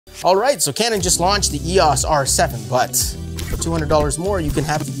All right, so Canon just launched the EOS R7, but for $200 more, you can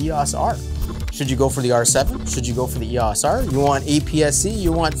have the EOS R. Should you go for the R7? Should you go for the EOS R? You want APS-C?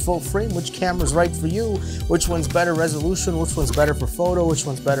 You want full frame? Which camera's right for you? Which one's better resolution? Which one's better for photo? Which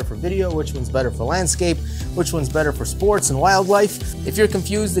one's better for video? Which one's better for landscape? Which one's better for sports and wildlife? If you're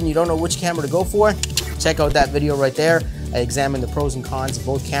confused and you don't know which camera to go for, check out that video right there. I examine the pros and cons of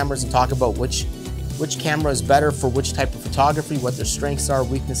both cameras and talk about which camera is better for which type of photography, what their strengths are,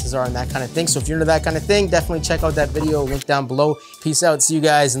 weaknesses are, and that kind of thing. So if you're into that kind of thing, definitely check out that video, link down below. Peace out, see you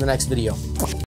guys in the next video.